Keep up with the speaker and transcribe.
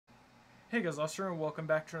Hey guys, Lester, and welcome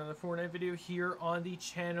back to another Fortnite video here on the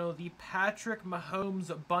channel. The Patrick Mahomes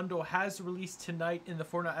bundle has released tonight in the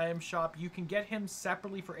Fortnite item shop. You can get him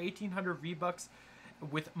separately for 1,800 V-Bucks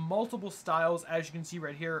with multiple styles. As you can see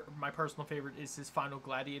right here, my personal favorite is his Final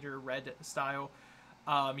Gladiator red style.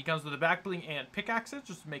 He comes with a back bling and pickaxe. It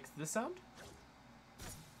just makes this sound.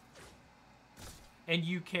 And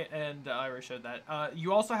you can, I already showed that.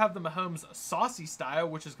 You also have the Mahomes Saucy style,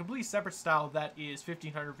 which is a completely separate style that is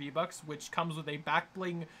 1,500 V-Bucks, which comes with a back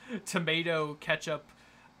bling tomato ketchup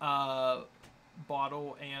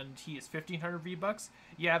bottle, and he is 1,500 V-Bucks.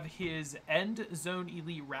 You have his End Zone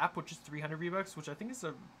Elite wrap, which is 300 V-Bucks, which I think is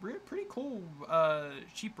a pretty cool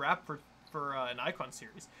cheap wrap for an Icon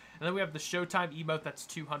series. And then we have the Showtime emote that's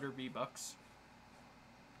 200 V-Bucks,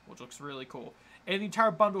 which looks really cool. And the entire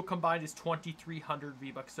bundle combined is 2,300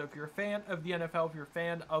 V-Bucks. So if you're a fan of the NFL, if you're a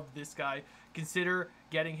fan of this guy, consider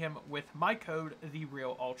getting him with my code,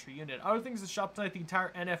 TheRealUltraUnit. Other things to shop tonight, the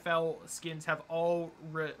entire NFL skins have all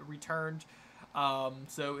returned.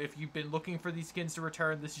 So if you've been looking for these skins to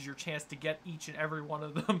return, this is your chance to get each and every one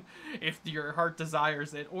of them if your heart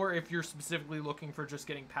desires it, or if you're specifically looking for just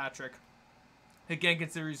getting Patrick. Again,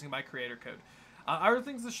 consider using my creator code. Other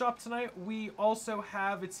things to shop tonight, we also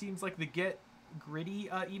have, it seems like the Get Gritty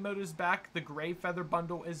emote is back. The Gray Feather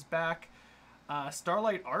bundle is back.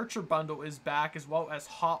 Starlight Archer bundle is back, as well as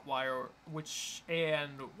Hotwire,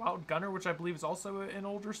 and Wild Gunner, which I believe is also an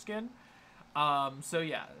older skin. So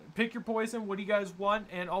yeah, pick your poison. What do you guys want?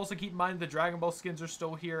 And also keep in mind the Dragon Ball skins are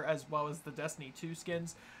still here, as well as the Destiny 2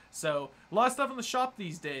 skins. So a lot of stuff in the shop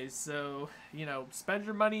these days. So, you know, spend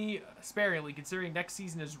your money sparingly, considering next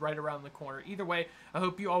season is right around the corner. Either way, I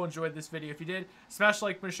hope you all enjoyed this video. If you did, smash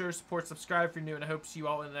like, make sure to support, subscribe if you're new, and I hope to see you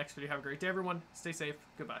all in the next video. Have a great day, everyone. Stay safe.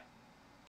 Goodbye.